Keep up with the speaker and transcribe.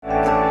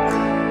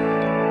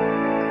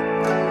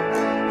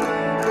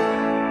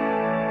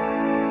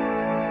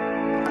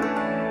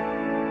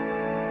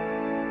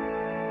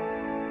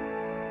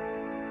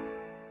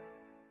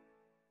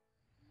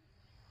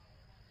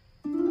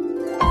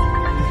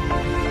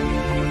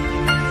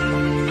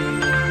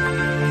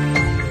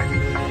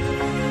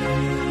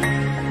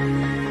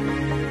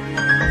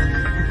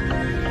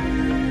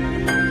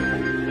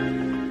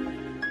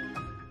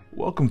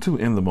welcome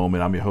to In the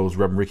Moment. I'm your host,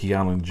 Reverend Ricky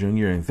Allen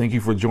Jr., and thank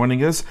you for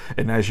joining us.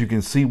 And as you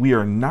can see, we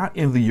are not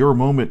in the Your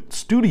Moment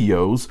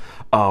studios.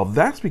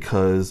 That's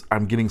because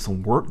I'm getting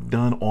some work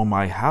done on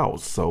my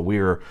house. So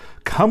we're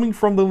coming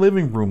from the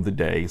living room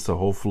today. So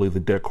hopefully the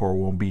decor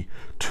won't be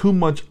too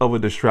much of a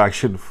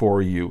distraction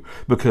for you,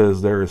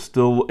 because there is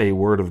still a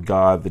word of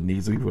God that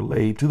needs to be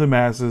relayed to the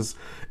masses.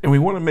 And we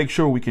want to make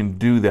sure we can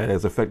do that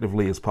as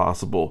effectively as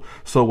possible.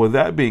 So with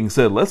that being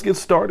said, let's get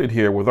started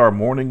here with our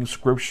morning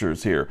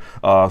scriptures here.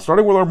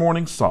 Starting with our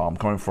morning psalm,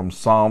 coming from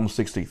Psalm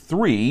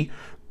 63,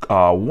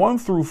 1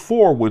 through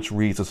 4, which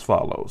reads as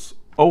follows.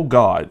 O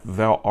God,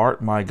 thou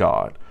art my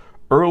God.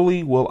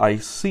 Early will I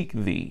seek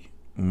thee.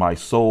 My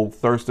soul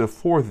thirsteth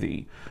for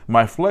thee.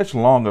 My flesh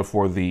longeth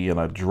for thee in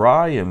a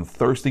dry and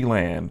thirsty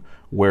land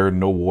where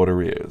no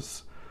water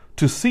is,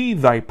 to see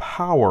thy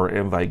power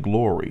and thy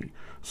glory,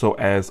 so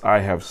as I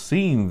have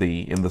seen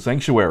thee in the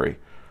sanctuary.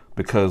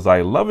 Because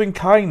thy loving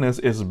kindness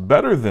is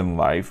better than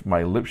life,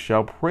 my lips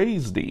shall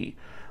praise thee.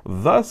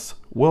 Thus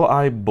will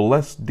I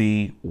bless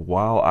thee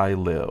while I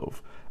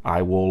live.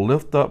 I will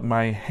lift up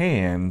my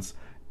hands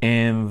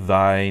in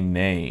thy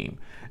name.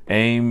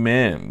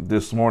 Amen.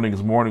 This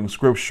morning's morning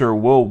scripture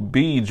will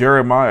be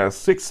Jeremiah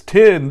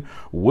 6:10,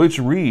 which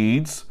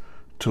reads,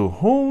 To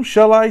whom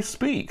shall I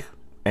speak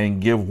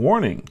and give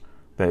warning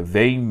that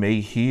they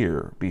may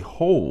hear?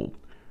 Behold,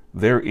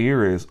 their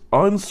ear is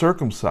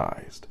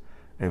uncircumcised,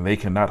 and they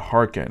cannot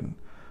hearken.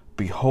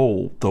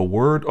 Behold, the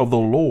word of the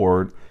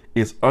Lord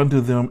is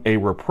unto them a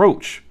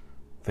reproach.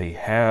 They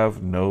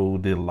have no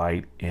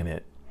delight in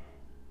it.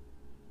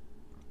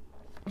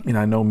 And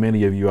I know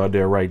many of you out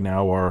there right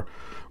now are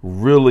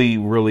really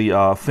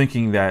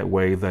thinking that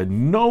way, that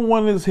no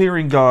one is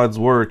hearing God's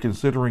word,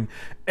 considering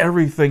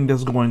everything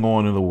that's going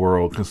on in the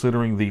world,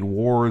 considering the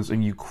wars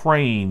in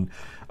Ukraine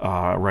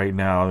right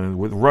now, and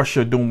with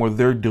Russia doing what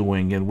they're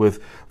doing, and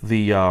with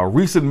the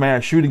recent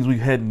mass shootings we've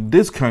had in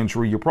this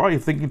country. You're probably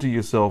thinking to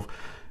yourself,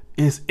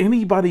 is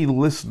anybody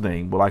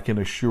listening? Well, I can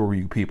assure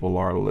you people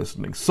are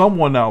listening.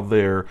 Someone out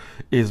there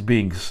is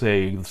being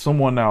saved.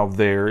 Someone out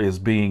there is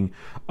being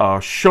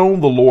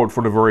shown the Lord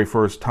for the very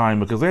first time,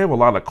 because they have a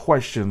lot of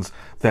questions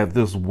that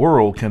this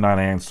world cannot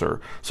answer.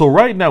 So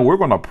right now we're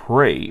going to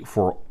pray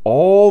for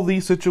all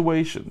these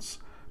situations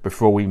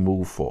before we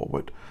move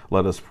forward.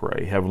 Let us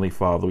pray. Heavenly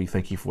Father, we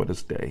thank you for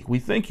this day. We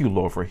thank you,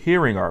 Lord, for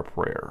hearing our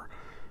prayer.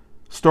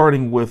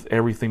 Starting with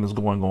everything that's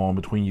going on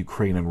between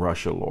Ukraine and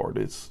Russia, Lord.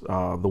 It's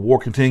the war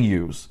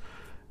continues,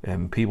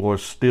 and people are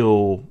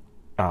still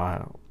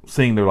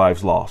seeing their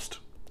lives lost.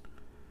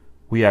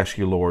 We ask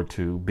you, Lord,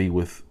 to be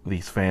with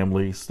these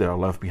families that are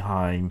left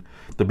behind,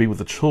 to be with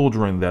the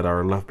children that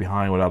are left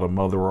behind without a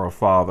mother or a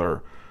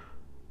father,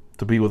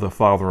 to be with a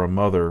father or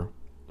mother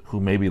who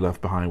may be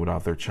left behind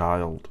without their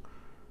child,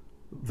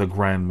 the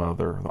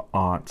grandmother, the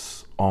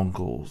aunts,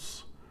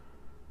 uncles.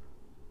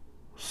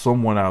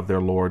 Someone out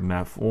there, Lord, in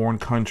that foreign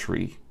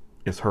country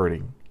is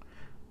hurting.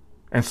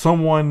 And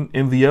someone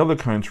in the other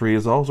country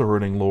is also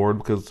hurting, Lord,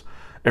 because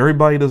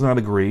everybody does not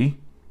agree.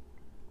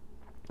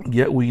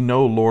 Yet we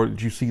know, Lord,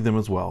 that you see them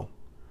as well.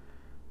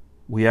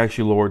 We ask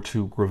you, Lord,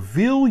 to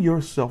reveal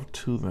yourself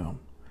to them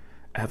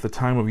at the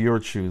time of your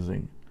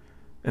choosing,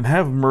 and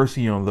have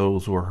mercy on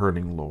those who are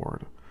hurting,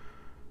 Lord.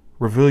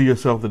 Reveal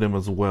yourself to them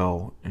as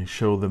well, and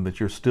show them that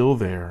you're still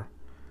there,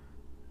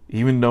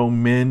 even though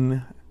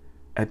men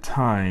at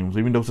times,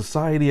 even though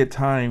society at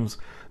times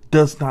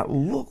does not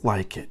look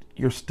like it,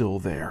 you're still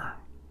there.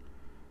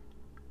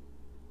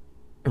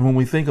 And when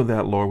we think of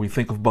that, Lord, we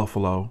think of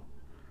Buffalo.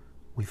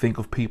 We think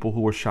of people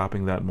who were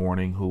shopping that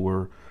morning, who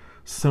were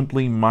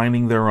simply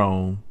minding their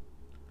own,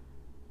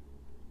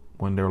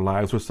 when their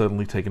lives were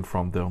suddenly taken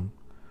from them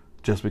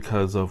just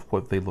because of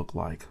what they look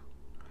like.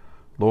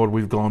 Lord,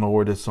 we've gone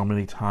over this so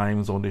many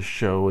times on this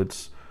show,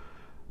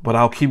 but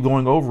I'll keep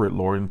going over it,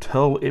 Lord,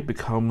 until it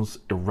becomes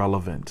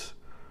irrelevant.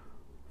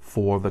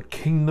 For the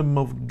kingdom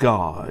of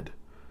God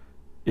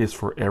is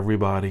for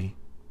everybody.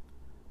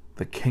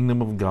 The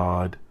kingdom of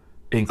God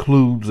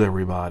includes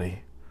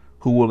everybody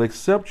who will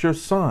accept your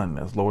Son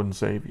as Lord and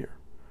Savior,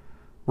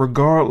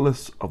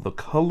 regardless of the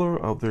color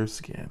of their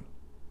skin.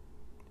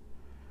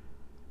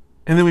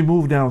 And then we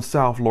move down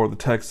south, Lord, to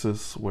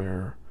Texas,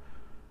 where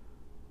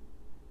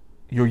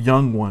your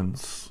young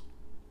ones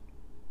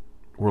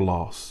were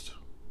lost,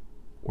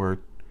 where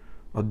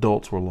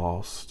adults were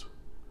lost.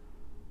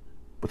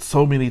 But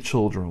so many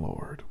children,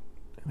 Lord,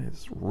 and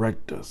it's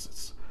wrecked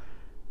us.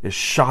 It's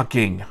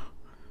shocking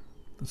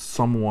that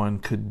someone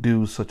could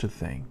do such a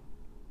thing.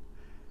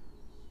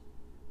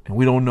 And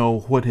we don't know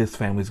what his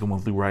family's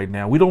going through right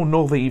now. We don't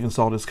know if they even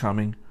saw this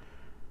coming.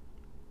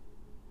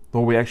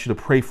 Lord, we ask you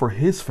to pray for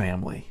his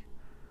family,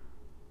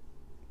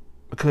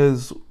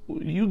 because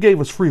you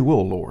gave us free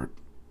will, Lord.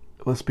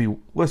 Let's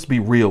be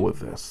real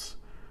with this.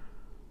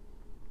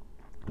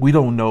 We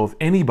don't know if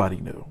anybody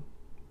knew.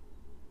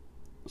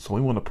 So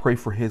we want to pray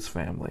for his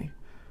family,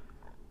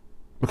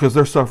 because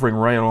they're suffering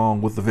right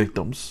along with the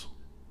victims.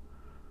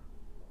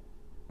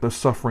 They're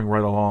suffering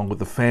right along with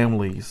the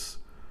families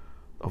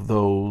of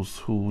those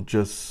who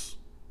just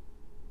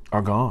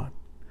are gone.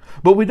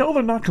 But we know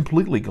they're not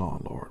completely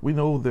gone, Lord. We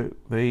know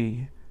that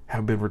they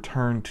have been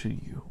returned to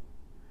you.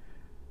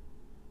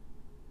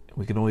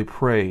 We can only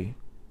pray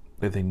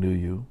that they knew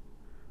you.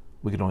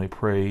 We can only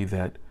pray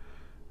that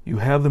you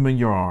have them in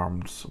your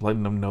arms,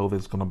 letting them know that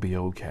it's going to be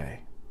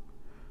okay.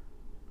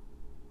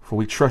 For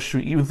we trust you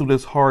even through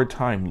this hard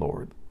time,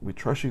 Lord. We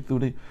trust you through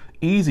the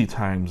easy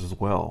times as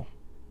well,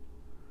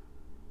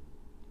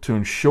 to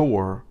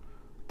ensure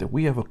that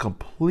we have a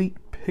complete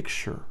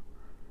picture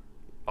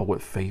of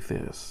what faith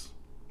is.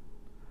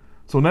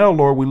 So now,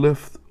 Lord, we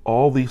lift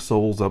all these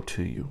souls up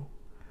to you.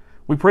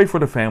 We pray for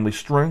the family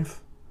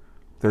strength,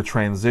 their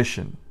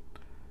transition.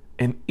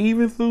 And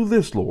even through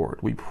this, Lord,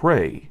 we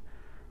pray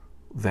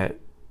that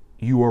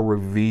you are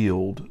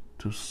revealed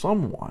to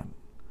someone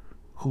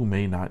who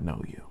may not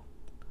know you.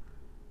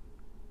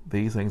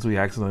 These things we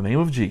ask in the name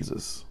of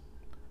Jesus.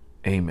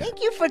 Amen.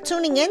 Thank you for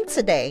tuning in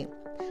today.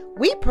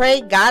 We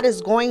pray God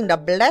is going to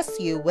bless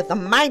you with a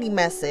mighty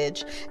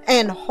message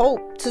and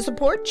hope to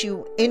support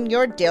you in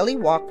your daily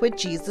walk with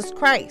Jesus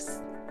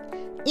Christ.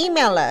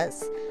 Email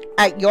us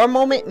at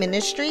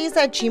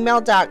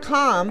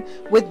yourmomentministries@gmail.com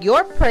with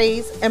your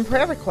praise and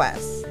prayer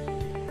requests.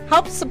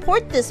 Help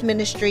support this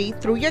ministry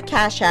through your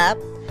Cash App,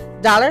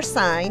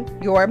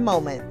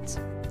 $yourmoment.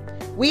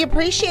 We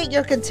appreciate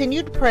your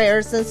continued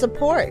prayers and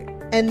support.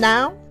 And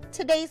now,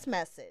 today's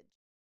message.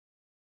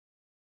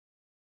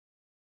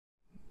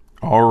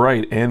 All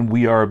right, and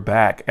we are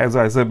back. As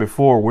I said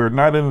before, we're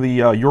not in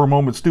the Your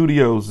Moment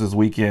studios this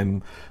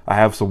weekend. I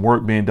have some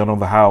work being done on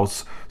the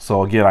house.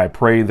 So again, I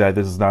pray that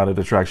this is not a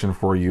distraction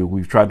for you.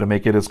 We've tried to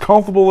make it as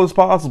comfortable as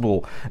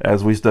possible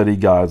as we study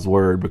God's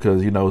word,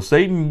 because, you know,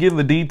 Satan can get in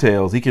the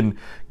details. He can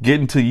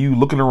get into you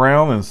looking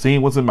around and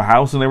seeing what's in my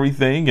house and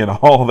everything and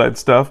all that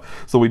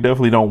stuff. So we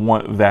definitely don't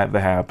want that to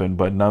happen.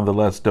 But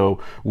nonetheless, though,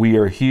 we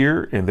are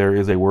here and there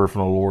is a word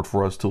from the Lord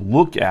for us to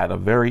look at, a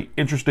very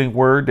interesting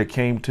word that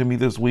came to me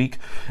this week.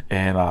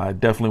 And I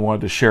definitely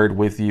wanted to share it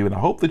with you, and I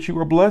hope that you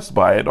are blessed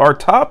by it. Our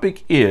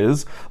topic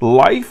is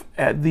life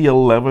at the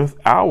 11th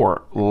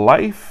hour.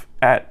 Life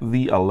at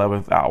the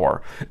 11th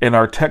hour. And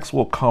our text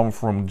will come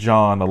from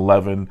John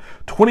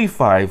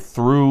 11:25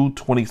 through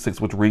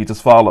 26, which reads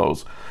as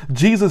follows.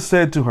 Jesus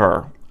said to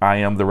her, I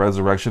am the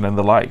resurrection and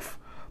the life.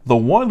 The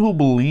one who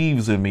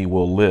believes in me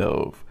will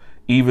live,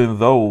 even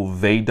though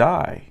they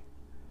die.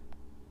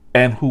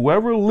 And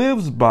whoever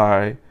lives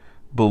by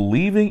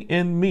believing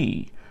in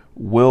me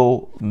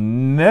will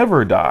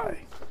never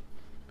die.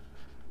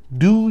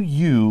 Do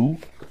you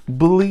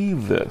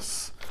believe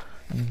this?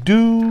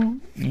 Do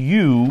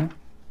you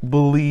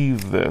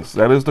believe this?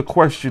 That is the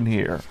question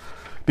here.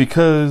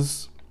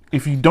 Because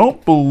if you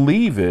don't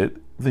believe it,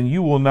 then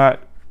you will not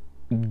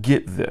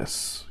get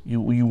this.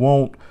 You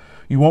won't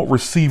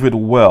receive it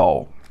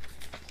well.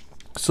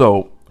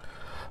 So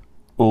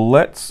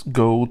let's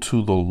go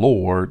to the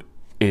Lord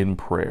in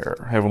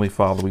prayer. Heavenly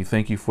Father, we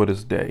thank you for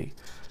this day.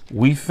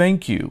 We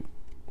thank you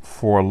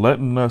for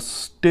letting us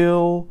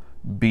still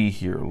be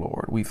here,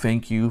 Lord. We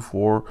thank you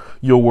for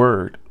your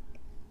word.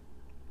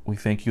 We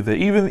thank you that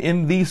even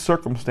in these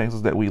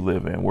circumstances that we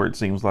live in, where it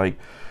seems like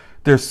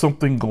there's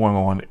something going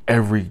on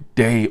every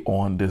day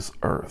on this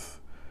earth,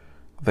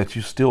 that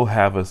you still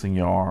have us in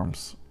your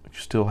arms, that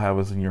you still have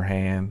us in your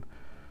hand,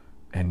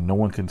 and no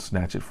one can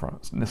snatch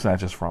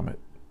us from it.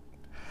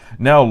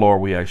 Now,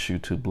 Lord, we ask you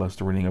to bless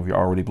the reading of your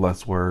already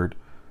blessed word.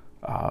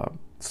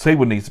 Say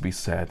what needs to be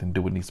said and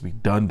do what needs to be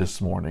done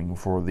this morning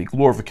for the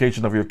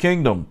glorification of your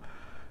kingdom.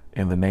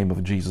 In the name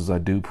of Jesus, I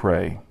do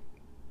pray.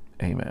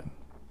 Amen.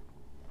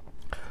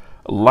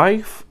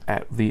 Life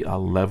at the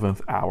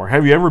 11th hour.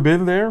 Have you ever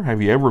been there?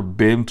 Have you ever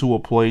been to a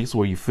place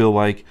where you feel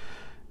like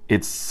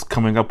it's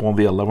coming up on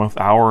the 11th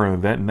hour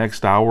and that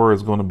next hour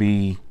is going to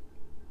be,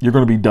 you're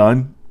going to be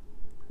done?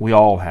 We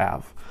all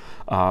have.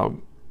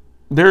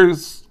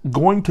 There's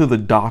going to the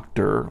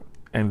doctor,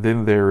 and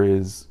then there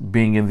is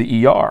being in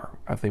the ER.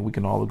 I think we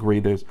can all agree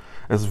there's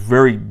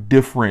very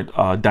different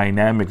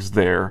dynamics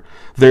there.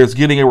 There's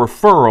getting a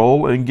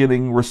referral and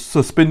getting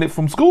suspended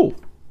from school.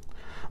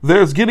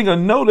 There's getting a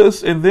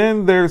notice, and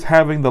then there's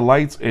having the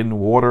lights and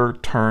water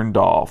turned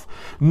off.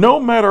 No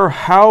matter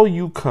how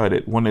you cut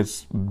it, when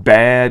it's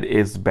bad,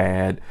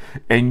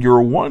 and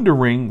you're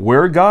wondering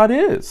where God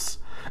is.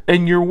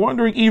 And you're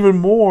wondering even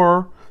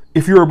more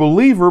if you're a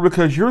believer,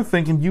 because you're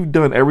thinking you've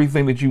done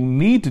everything that you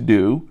need to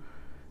do,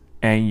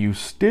 and you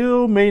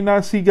still may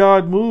not see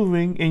God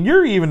moving, and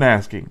you're even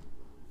asking,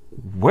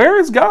 where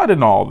is God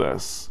in all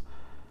this?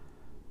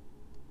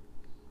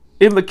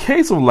 In the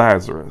case of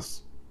Lazarus,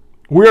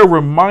 we're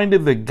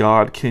reminded that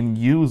God can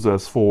use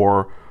us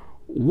for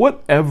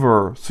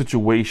whatever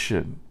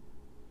situation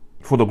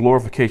for the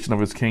glorification of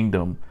his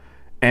kingdom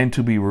and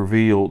to be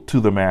revealed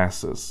to the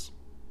masses.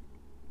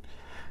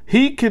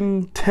 He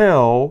can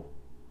tell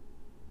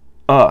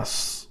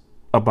us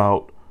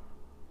about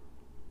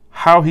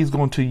how he's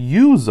going to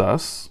use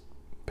us.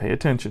 Pay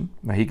attention.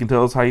 Now he can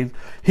tell us how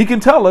he can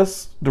tell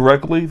us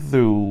directly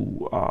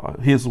through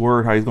his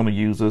word how he's going to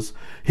use us.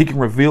 He can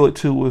reveal it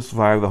to us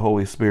via the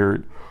Holy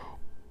Spirit.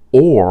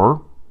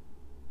 Or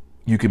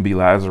you can be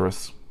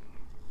Lazarus.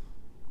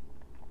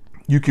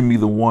 You can be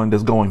the one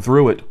that's going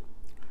through it,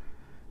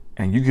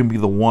 and you can be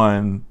the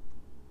one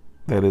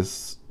that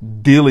is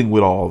dealing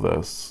with all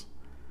this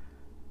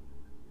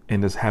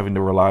and is having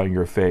to rely on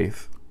your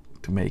faith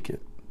to make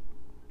it.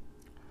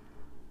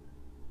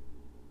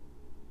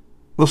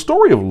 The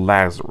story of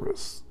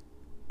Lazarus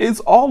is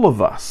all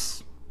of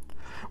us.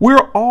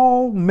 We're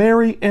all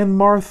Mary and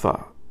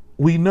Martha.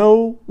 We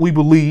know, we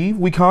believe,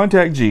 we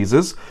contact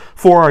Jesus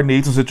for our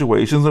needs and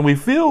situations, and we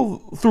feel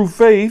through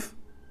faith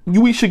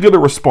we should get a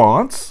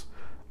response.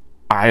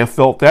 I have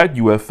felt that,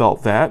 you have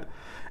felt that.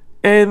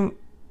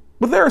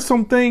 But there are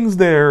some things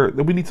there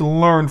that we need to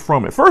learn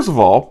from it. First of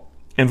all,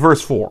 in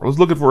verse 4, let's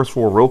look at verse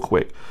 4 real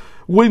quick.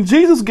 When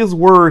Jesus gives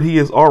word, he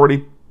has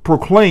already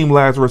proclaimed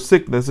Lazarus'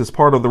 sickness as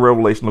part of the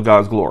revelation of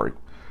God's glory.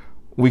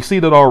 We see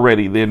that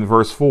already in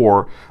verse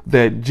 4,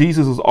 that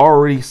Jesus has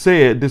already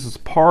said this is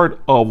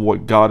part of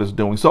what God is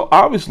doing. So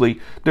obviously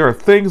there are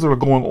things that are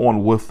going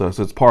on with us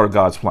as part of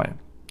God's plan.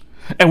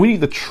 And we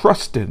need to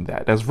trust in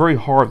that. That's very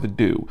hard to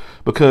do,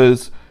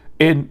 because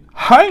in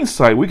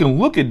hindsight, we can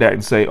look at that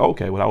and say,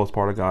 okay, well, that was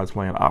part of God's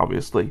plan,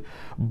 obviously.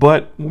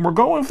 But when we're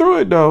going through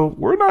it, though,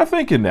 we're not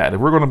thinking that,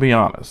 if we're going to be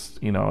honest,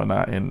 and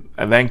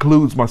that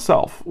includes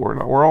myself.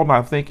 We're all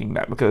not thinking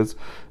that, because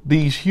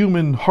these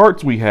human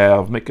hearts we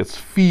have make us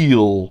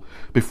feel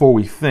before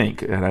we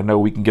think. And I know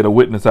we can get a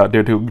witness out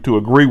there to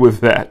agree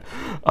with that.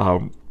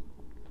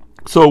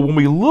 So when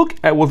we look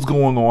at what's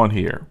going on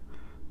here,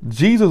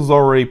 Jesus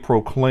already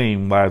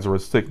proclaimed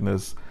Lazarus'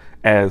 sickness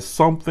as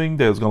something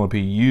that is going to be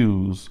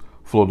used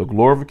for the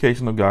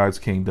glorification of God's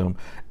kingdom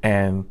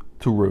and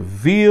to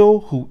reveal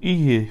who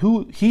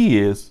he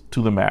is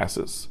to the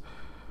masses.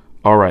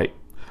 All right,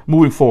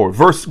 moving forward.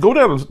 Go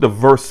down to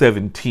verse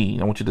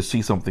 17. I want you to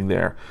see something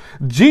there.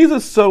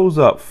 Jesus shows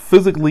up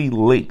physically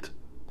late,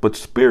 but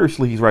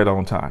spiritually he's right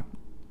on time.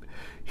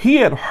 He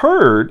had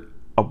heard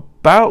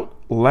about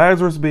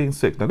Lazarus being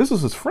sick. Now, this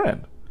is his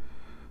friend.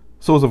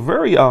 So it's a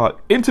very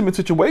intimate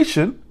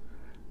situation,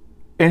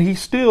 and he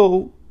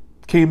still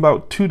came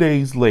about 2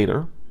 days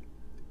later.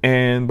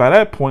 And by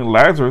that point,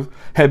 Lazarus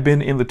had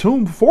been in the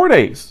tomb for 4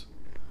 days.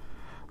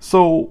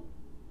 So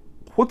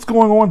what's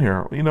going on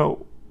here?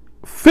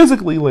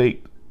 Physically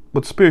late,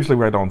 but spiritually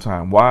right on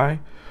time.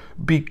 Why?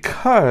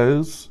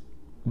 Because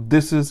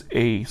this is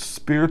a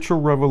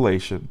spiritual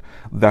revelation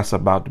that's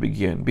about to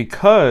begin.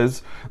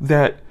 Because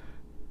that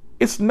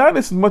it's not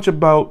as much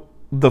about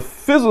the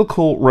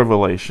physical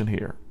revelation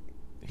here.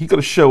 He could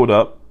have showed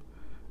up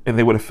and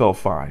they would have felt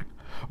fine.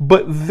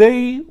 But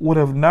they would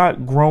have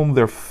not grown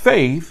their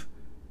faith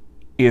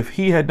if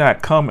he had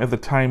not come at the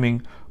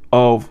timing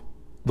of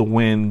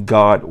when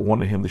God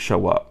wanted him to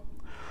show up.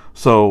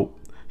 So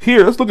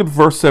here, let's look at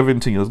verse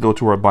 17. Let's go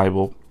to our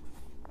Bible.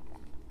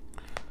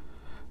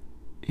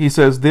 He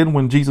says, then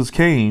when Jesus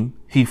came,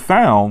 he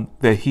found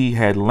that he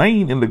had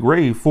lain in the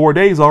grave 4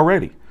 days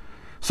already.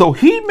 So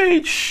he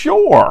made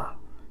sure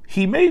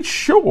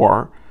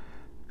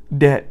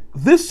that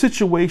this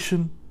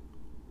situation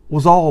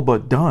was all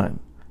but done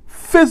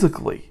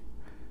physically,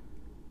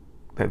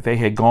 that they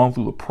had gone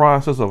through the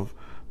process of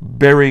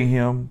burying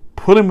him,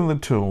 put him in the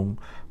tomb.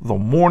 The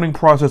mourning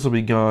process had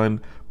begun.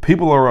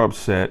 People are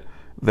upset.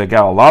 They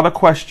got a lot of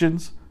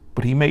questions,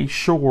 but he made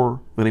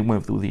sure that he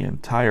went through the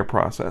entire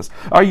process.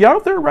 Are you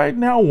out there right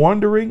now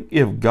wondering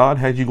if God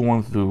had you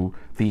going through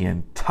the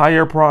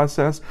entire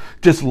process,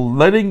 just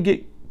letting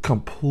it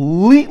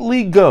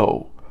completely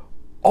go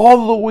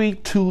all the way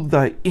to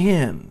the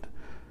end?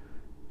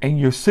 And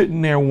you're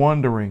sitting there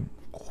wondering,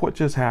 what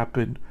just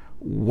happened?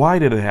 Why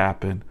did it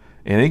happen?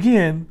 And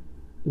again,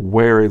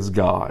 where is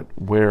God?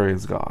 Where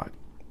is God?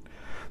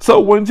 So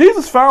when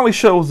Jesus finally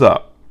shows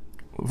up,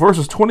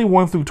 verses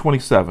 21 through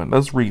 27,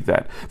 let's read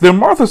that. Then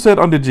Martha said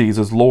unto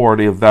Jesus, Lord,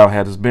 if thou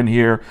hadst been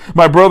here,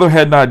 my brother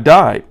had not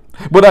died.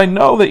 But I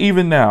know that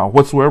even now,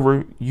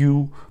 whatsoever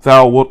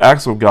thou wilt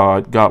ask of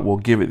God, God will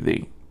give it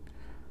thee.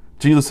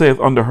 Jesus saith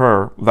unto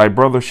her, thy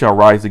brother shall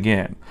rise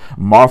again.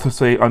 Martha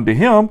saith unto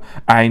him,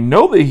 I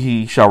know that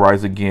he shall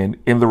rise again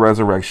in the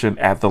resurrection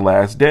at the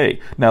last day.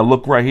 Now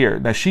look right here.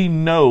 Now she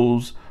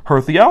knows her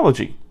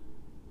theology.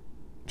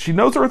 She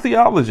knows her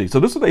theology. So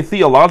this is a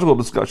theological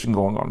discussion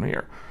going on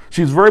here.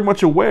 She's very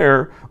much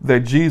aware that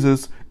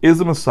Jesus is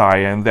the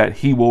Messiah and that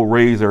he will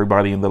raise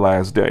everybody in the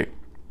last day.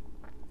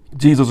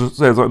 Jesus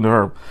says unto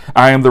her,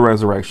 I am the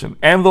resurrection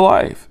and the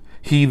life.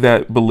 He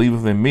that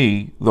believeth in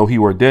me, though he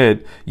were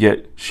dead,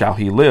 yet shall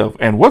he live.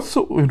 And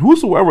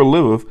whosoever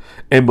liveth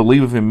and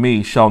believeth in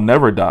me shall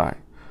never die.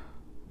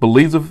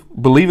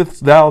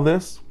 Believest thou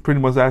this? Pretty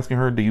much asking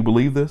her, do you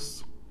believe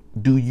this?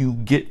 Do you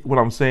get what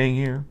I'm saying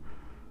here?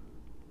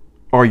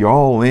 Are you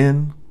all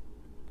in?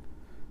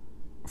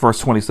 Verse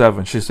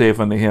 27, she saith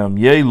unto him,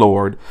 Yea,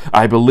 Lord,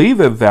 I believe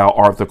that thou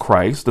art the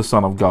Christ, the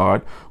Son of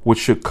God, which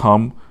should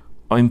come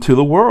into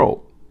the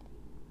world.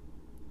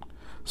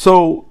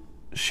 So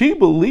she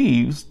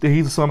believes that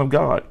he's the Son of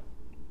God.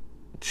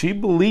 She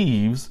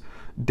believes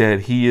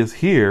that he is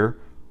here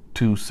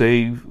to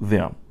save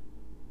them.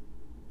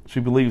 She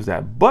believes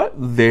that. But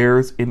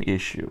there's an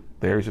issue.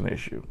 There's an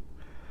issue.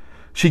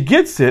 She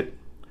gets it,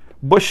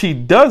 but she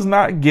does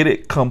not get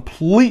it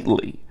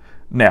completely.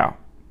 Now,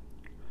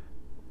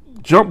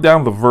 jump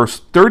down to verse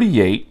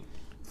 38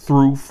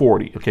 through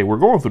 40. Okay, we're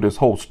going through this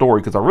whole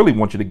story because I really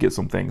want you to get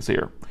some things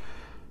here.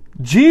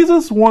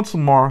 Jesus wants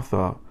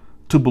Martha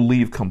to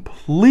believe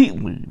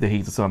completely that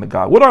he's the Son of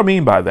God. What do I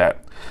mean by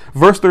that?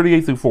 Verse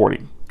 38 through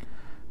 40.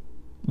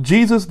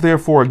 Jesus,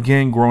 therefore,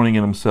 again groaning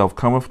in himself,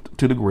 cometh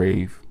to the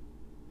grave.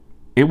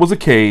 It was a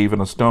cave,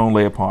 and a stone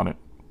lay upon it.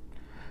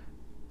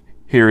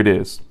 Here it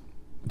is.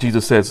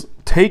 Jesus says,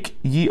 Take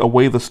ye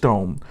away the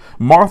stone.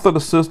 Martha, the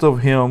sister of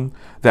him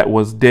that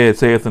was dead,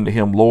 saith unto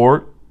him,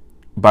 Lord,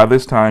 by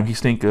this time he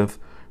stinketh,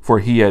 for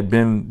he had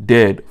been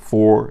dead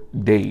 4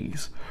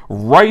 days.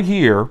 Right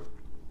here,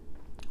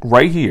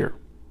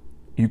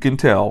 you can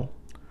tell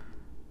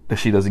that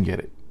she doesn't get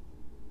it.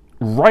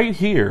 Right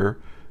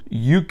here,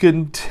 you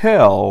can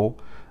tell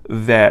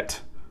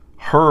that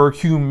her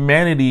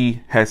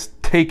humanity has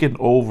taken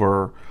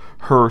over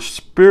her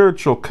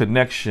spiritual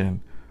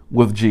connection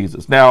with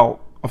Jesus. Now,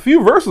 a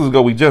few verses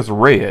ago, we just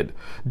read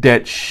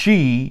that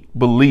she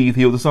believed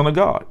he was the Son of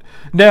God.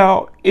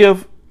 Now,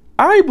 if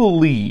I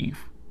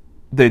believe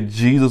that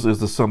Jesus is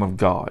the Son of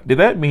God, then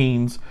that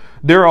means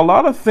there are a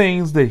lot of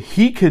things that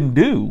he can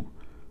do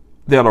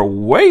that are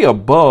way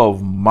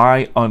above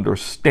my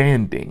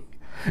understanding.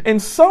 And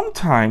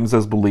sometimes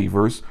as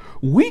believers,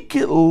 we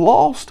get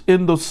lost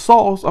in the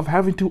sauce of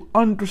having to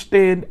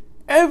understand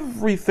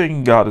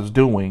everything God is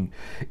doing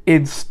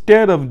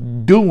instead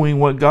of doing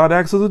what God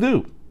asks us to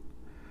do.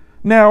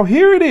 Now,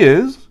 here it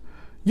is.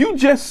 You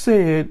just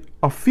said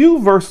a few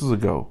verses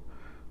ago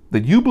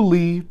that you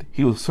believed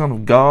he was the Son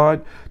of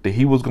God, that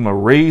he was going to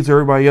raise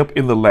everybody up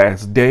in the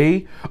last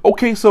day.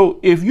 Okay, so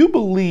if you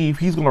believe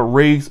he's going to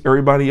raise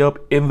everybody up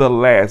in the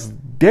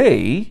last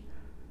day,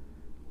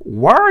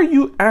 why are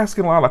you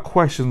asking a lot of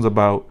questions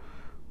about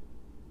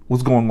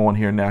what's going on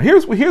here now?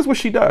 Here's what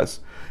she does.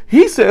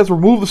 He says,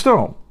 remove the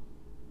stone.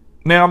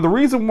 Now, the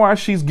reason why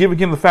she's giving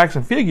him the facts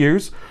and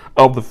figures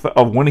of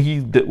how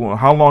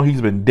long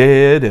he's been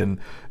dead, and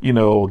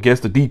I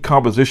guess the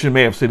decomposition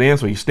may have set in,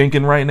 so he's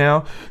stinking right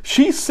now.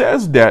 She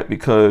says that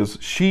because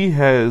she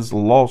has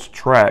lost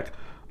track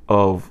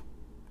of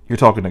you're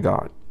talking to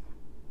God.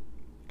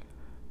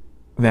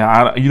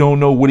 Now, you don't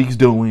know what he's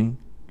doing.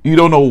 You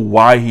don't know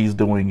why he's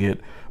doing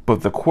it.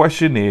 But the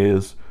question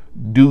is,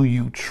 do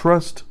you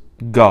trust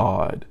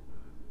God?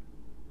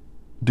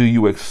 Do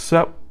you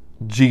accept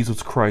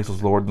Jesus Christ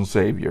as Lord and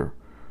Savior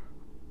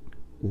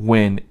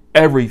when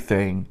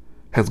everything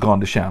has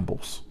gone to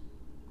shambles?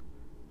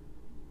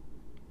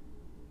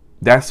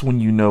 That's when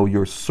you know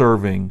you're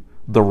serving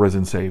the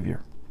risen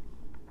Savior.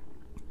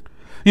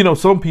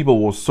 Some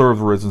people will serve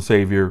the risen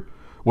Savior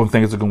when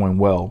things are going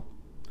well.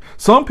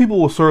 Some people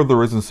will serve the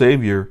risen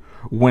Savior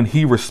when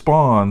he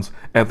responds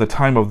at the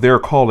time of their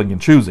calling and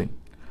choosing.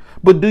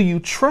 But do you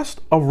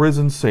trust a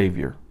risen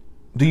Savior?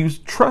 Do you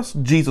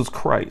trust Jesus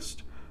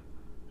Christ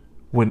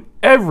when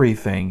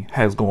everything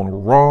has gone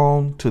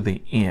wrong to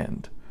the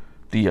end?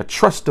 Do you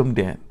trust him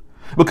then?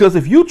 Because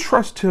if you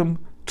trust him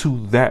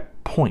to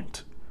that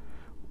point,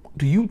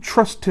 do you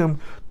trust him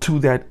to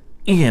that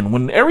end?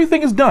 When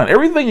everything is done,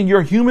 everything in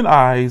your human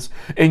eyes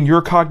and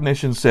your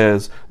cognition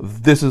says,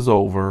 this is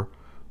over,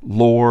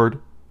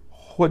 Lord,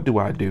 what do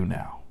I do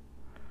now?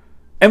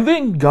 And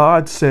then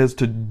God says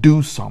to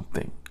do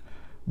something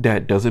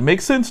that doesn't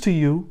make sense to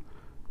you,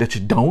 that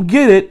you don't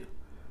get it,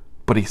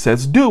 but he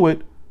says do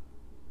it.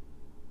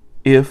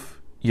 If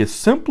you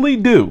simply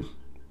do,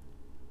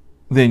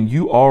 then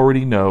you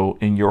already know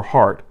in your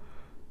heart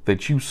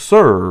that you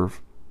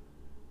serve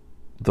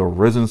the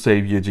risen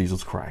Savior,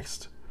 Jesus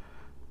Christ.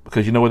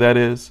 Because you know what that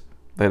is?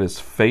 That is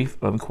faith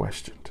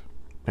unquestioned.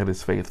 That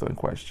is faith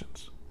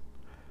unquestioned.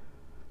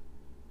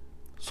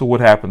 So what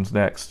happens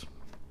next?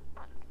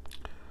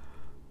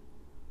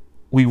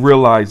 We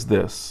realize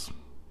this.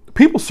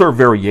 People serve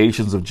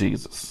variations of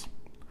Jesus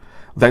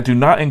that do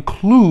not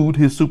include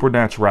his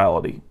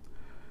supernaturality.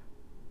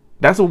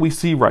 That's what we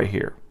see right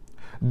here.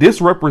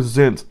 This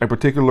represents a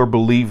particular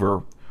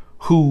believer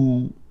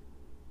who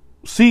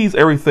sees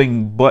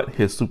everything but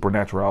his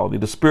supernaturality,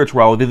 the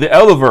spirituality, the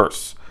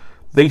Elderverse.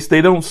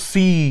 They don't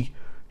see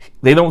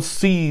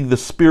the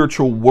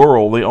spiritual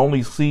world. They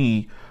only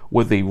see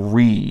what they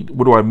read.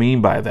 What do I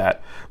mean by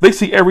that? They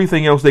see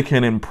everything else they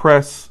can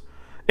impress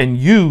and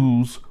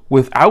use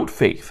without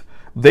faith.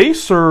 They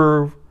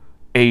serve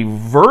a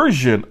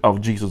version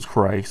of Jesus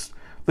Christ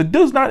that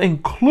does not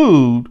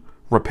include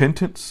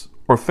repentance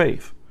or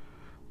faith.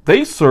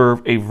 They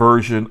serve a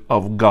version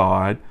of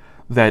God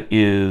that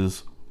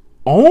is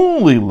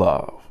only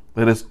love,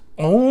 that is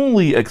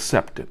only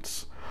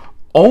acceptance,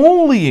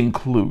 only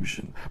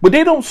inclusion. But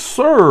they don't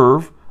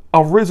serve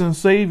a risen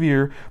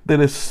Savior that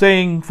is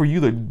saying for you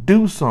to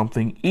do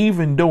something,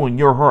 even though in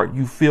your heart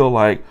you feel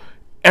like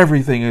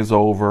everything is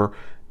over.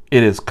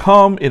 It has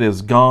come, it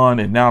is gone,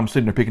 and now I'm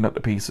sitting there picking up the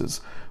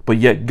pieces. But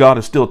yet God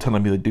is still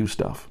telling me to do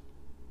stuff.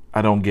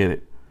 I don't get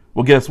it.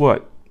 Well, guess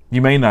what?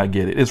 You may not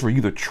get it. It's for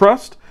you to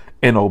trust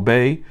and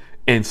obey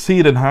and see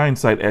it in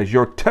hindsight as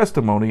your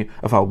testimony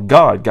of how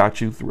God got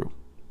you through.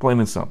 Plain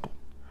and simple.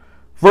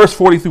 Verse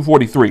 40 through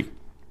 43.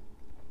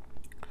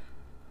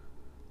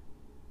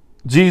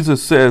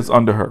 Jesus says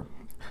unto her,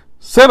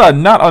 said I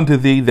not unto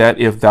thee that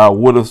if thou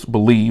wouldest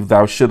believe,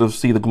 thou shouldest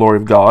see the glory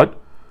of God?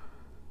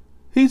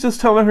 He's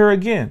just telling her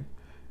again,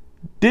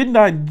 didn't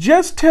I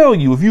just tell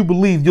you if you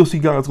believe, you'll see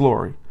God's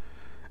glory?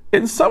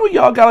 And some of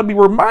y'all got to be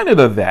reminded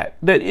of that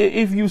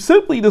if you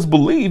simply just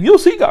believe, you'll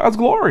see God's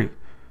glory.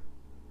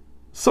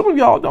 Some of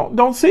y'all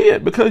don't see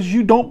it because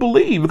you don't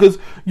believe, because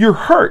you're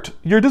hurt,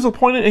 you're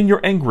disappointed, and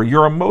you're angry.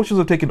 Your emotions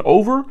have taken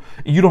over,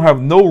 and you don't have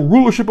no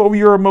rulership over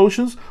your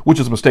emotions, which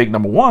is mistake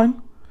number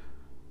one.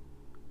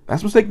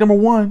 That's mistake number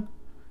one.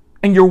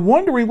 And you're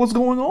wondering what's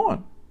going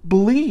on.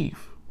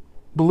 Believe.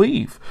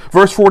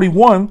 Verse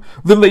 41,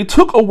 then they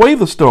took away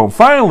the stone.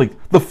 Finally,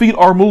 the feet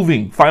are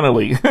moving,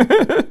 finally.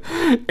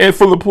 And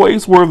from the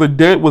place where the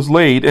dead was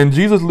laid, and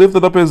Jesus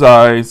lifted up his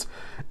eyes,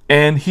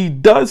 and he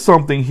does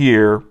something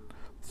here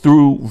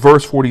through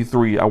verse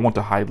 43 I want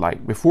to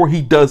highlight. Before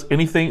he does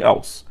anything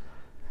else,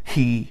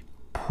 he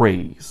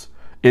prays.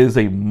 It is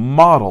a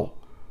model,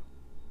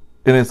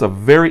 and it's a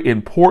very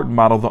important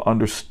model to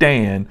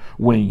understand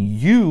when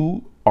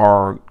you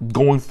are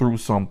going through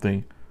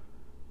something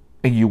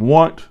and you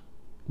want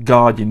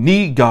God, you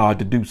need God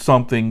to do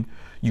something,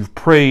 you've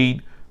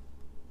prayed,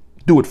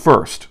 do it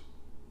first.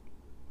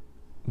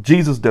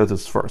 Jesus does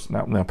this first.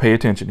 Now pay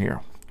attention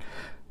here.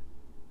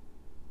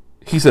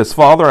 He says,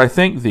 Father, I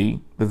thank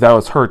thee that thou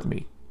hast heard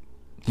me.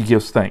 He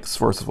gives thanks,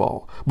 first of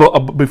all.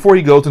 But before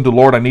he goes into,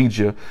 Lord, I need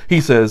you, he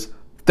says,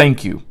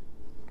 thank you.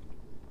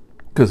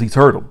 Because he's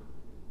heard him.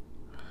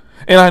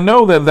 And I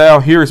know that thou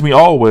hearest me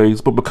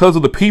always, but because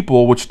of the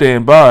people which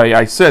stand by,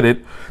 I said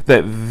it,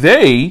 that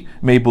they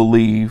may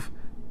believe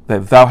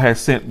that thou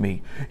hast sent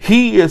me.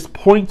 He is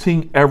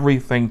pointing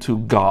everything to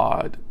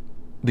God.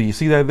 Do you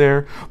see that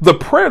there? The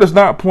prayer does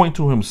not point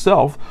to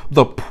himself.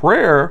 The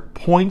prayer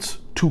points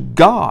to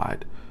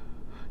God.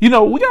 You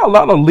know, we got a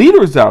lot of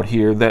leaders out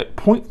here that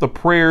point the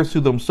prayers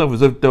to themselves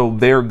as if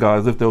they're God,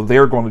 as if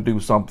they're going to do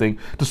something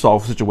to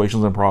solve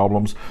situations and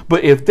problems.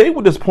 But if they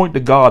would just point to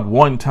God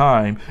one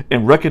time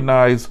and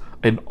recognize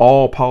an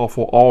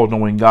all-powerful,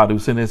 all-knowing God who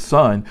sent his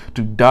son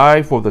to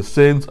die for the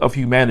sins of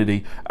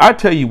humanity, I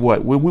tell you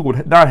what, we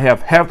would not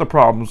have half the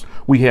problems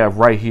we have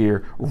right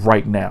here,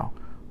 right now.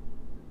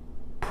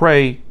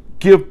 Pray,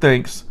 give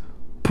thanks,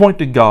 point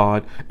to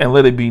God, and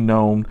let it be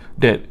known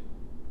that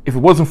if it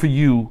wasn't for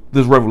you,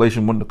 this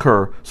revelation wouldn't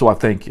occur, so I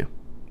thank you.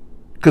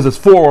 Because it's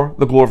for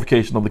the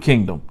glorification of the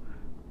kingdom.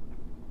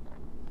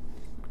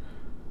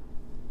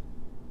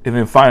 And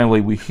then finally,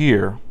 we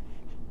hear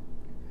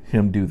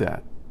him do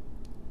that.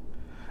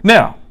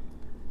 Now,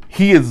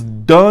 he is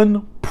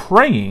done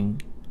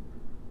praying,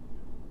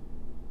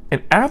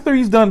 and after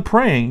he's done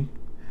praying,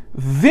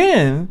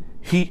 then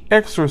he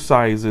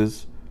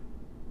exercises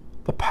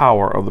the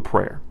power of the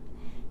prayer.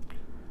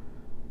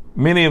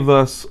 Many of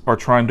us are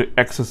trying to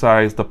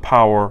exercise the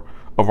power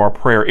of our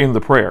prayer in the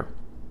prayer.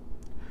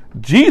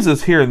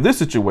 Jesus here in this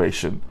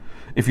situation,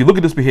 if you look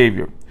at this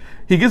behavior,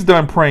 he gets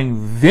done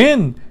praying,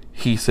 then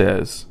he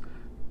says,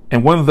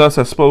 and when thus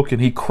has spoken,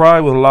 he cried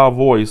with a loud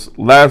voice,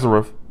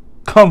 Lazarus,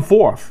 come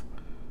forth.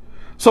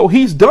 So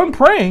he's done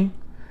praying,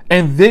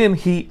 and then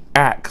he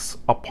acts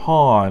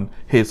upon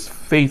his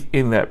faith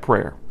in that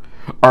prayer.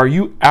 Are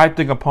you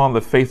acting upon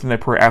the faith in that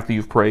prayer after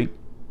you've prayed?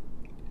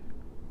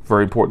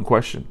 Very important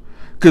question.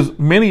 Because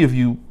many of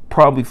you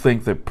probably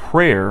think that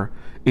prayer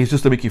is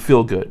just to make you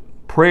feel good.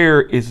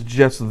 Prayer is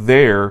just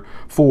there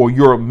for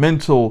your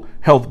mental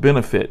health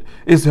benefit.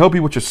 It's to help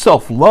you with your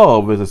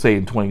self-love, as I say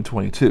in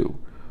 2022.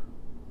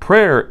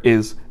 Prayer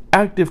is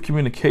active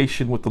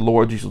communication with the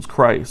Lord Jesus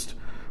Christ.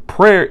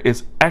 Prayer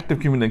is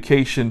active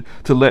communication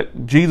to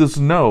let Jesus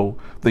know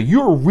that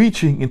you're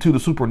reaching into the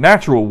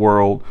supernatural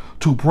world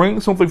to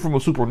bring something from the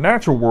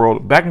supernatural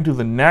world back into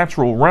the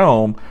natural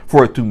realm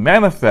for it to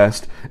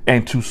manifest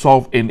and to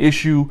solve an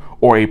issue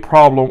or a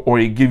problem or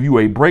to give you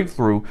a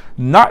breakthrough,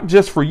 not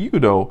just for you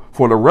though,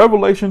 for the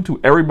revelation to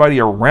everybody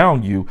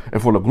around you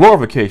and for the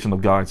glorification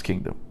of God's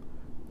kingdom.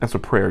 That's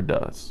what prayer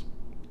does.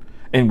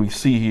 And we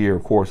see here,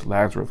 of course,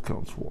 Lazarus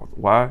comes forth.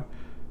 Why?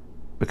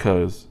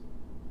 Because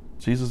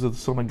Jesus is the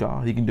Son of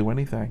God. He can do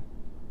anything.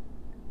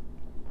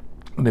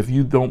 And if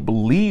you don't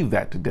believe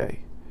that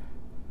today,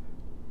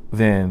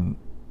 then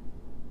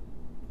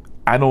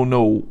I don't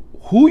know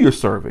who you're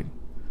serving.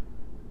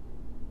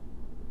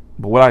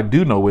 But what I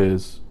do know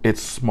is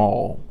it's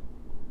small.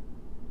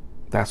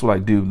 That's what I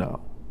do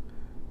know.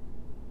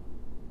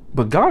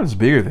 But God is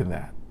bigger than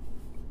that.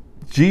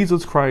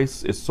 Jesus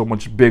Christ is so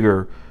much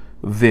bigger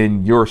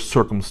than your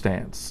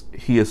circumstance.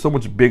 He is so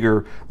much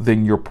bigger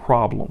than your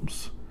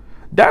problems.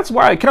 That's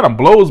why it kind of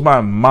blows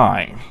my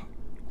mind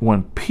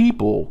when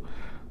people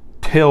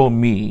tell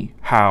me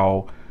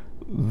how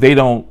they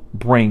don't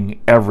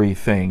bring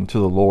everything to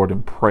the Lord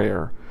in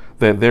prayer,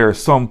 that there are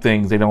some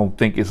things they don't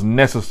think is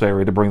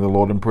necessary to bring the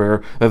Lord in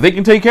prayer, that they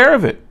can take care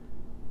of it.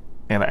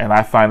 And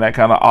I find that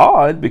kind of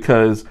odd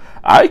because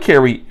I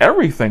carry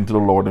everything to the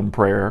Lord in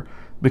prayer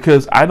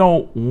because I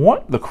don't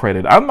want the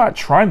credit. I'm not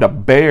trying to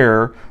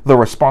bear the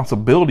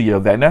responsibility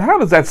of that. Now, how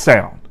does that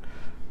sound?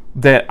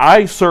 that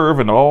I serve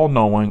an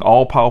all-knowing,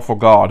 all-powerful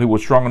God who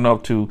was strong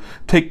enough to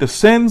take the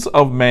sins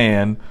of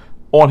man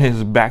on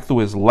his back through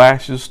his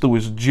lashes, through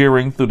his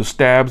jeering, through the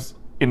stabs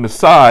in the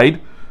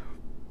side,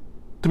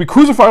 to be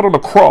crucified on the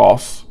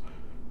cross.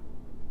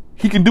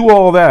 He can do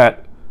all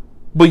that,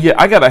 but yet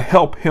I got to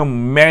help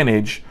him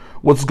manage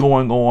what's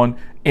going on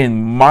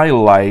in my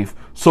life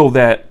so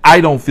that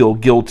I don't feel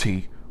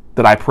guilty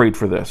that I prayed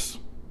for this.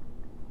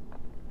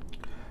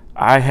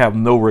 I have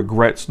no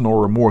regrets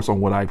nor remorse on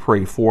what I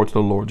prayed for to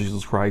the Lord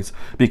Jesus Christ,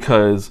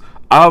 because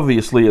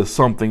obviously it's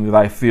something that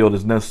I feel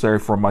is necessary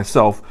for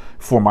myself,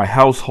 for my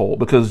household,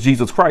 because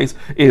Jesus Christ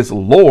is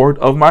Lord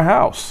of my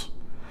house.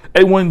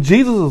 And when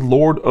Jesus is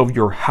Lord of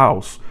your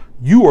house,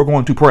 you are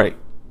going to pray.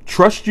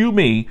 Trust you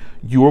me,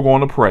 you are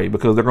going to pray,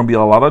 because there are going to be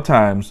a lot of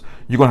times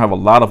you're going to have a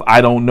lot of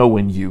I don't know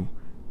in you,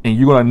 and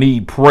you're going to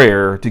need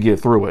prayer to get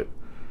through it.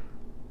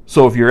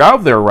 So if you're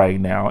out there right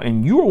now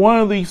and you're one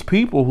of these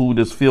people who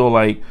just feel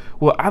like,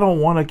 well, I don't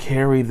want to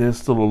carry this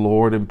to the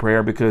Lord in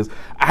prayer because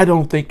I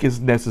don't think it's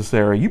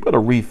necessary, you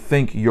better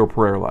rethink your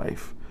prayer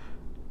life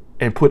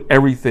and put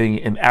everything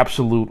in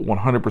absolute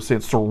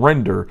 100%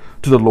 surrender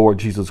to the Lord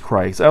Jesus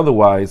Christ.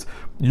 Otherwise,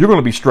 you're going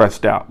to be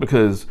stressed out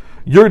because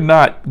you're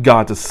not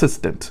God's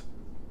assistant.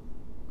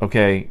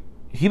 Okay?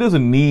 He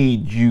doesn't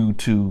need you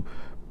to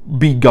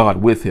be God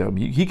with him.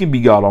 He can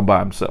be God all by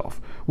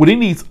himself. What he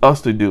needs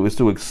us to do is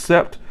to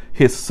accept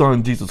his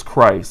son, Jesus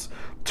Christ,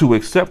 to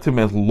accept him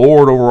as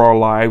Lord over our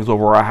lives,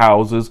 over our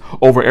houses,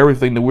 over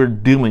everything that we're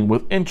dealing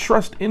with, and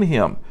trust in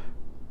him.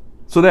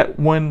 So that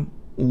when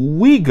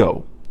we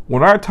go,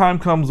 when our time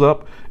comes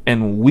up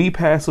and we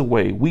pass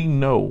away, we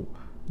know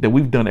that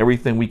we've done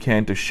everything we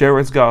can to share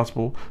his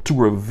gospel, to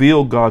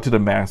reveal God to the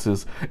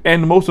masses,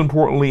 and most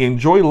importantly,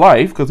 enjoy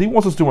life, because he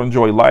wants us to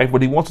enjoy life,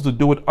 but he wants us to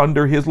do it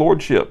under his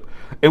lordship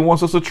and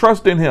wants us to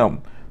trust in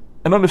him.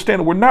 And understand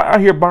that we're not out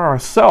here by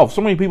ourselves.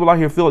 So many people out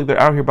here feel like they're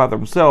out here by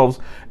themselves.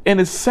 And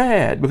it's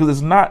sad because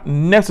it's not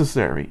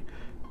necessary.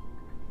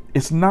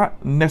 It's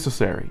not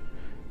necessary.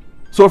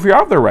 So if you're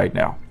out there right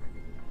now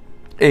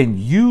and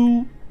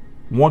you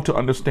want to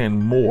understand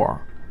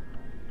more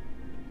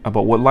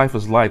about what life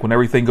is like when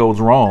everything goes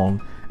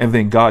wrong and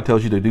then God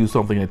tells you to do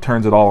something that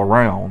turns it all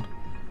around,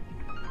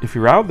 if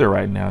you're out there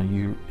right now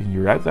and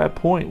you're at that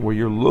point where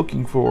you're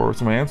looking for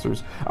some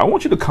answers, I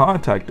want you to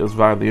contact us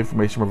via the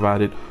information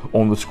provided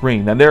on the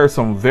screen. Now, there are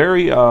some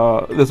very,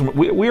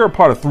 we are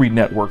part of 3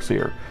 networks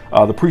here.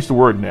 The Preach the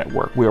Word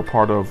Network. We are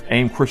part of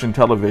AIM Christian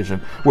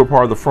Television. We're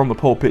part of the From the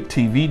Pulpit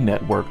TV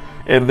network.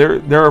 And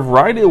there are a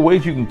variety of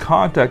ways you can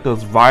contact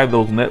us via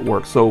those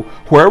networks. So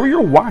wherever you're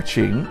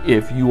watching,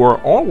 if you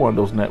are on one of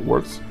those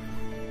networks,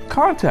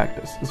 contact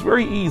us. It's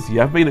very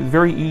easy. I've made it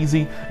very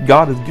easy.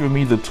 God has given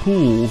me the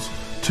tools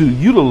to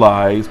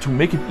utilize to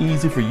make it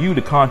easy for you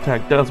to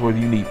contact us, whether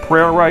you need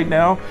prayer right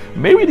now.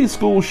 Maybe these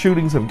school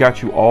shootings have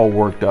got you all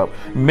worked up.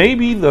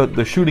 Maybe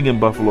the shooting in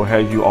Buffalo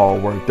has you all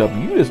worked up.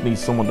 You just need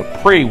someone to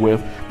pray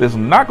with that's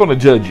not going to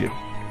judge you.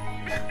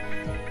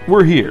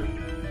 We're here.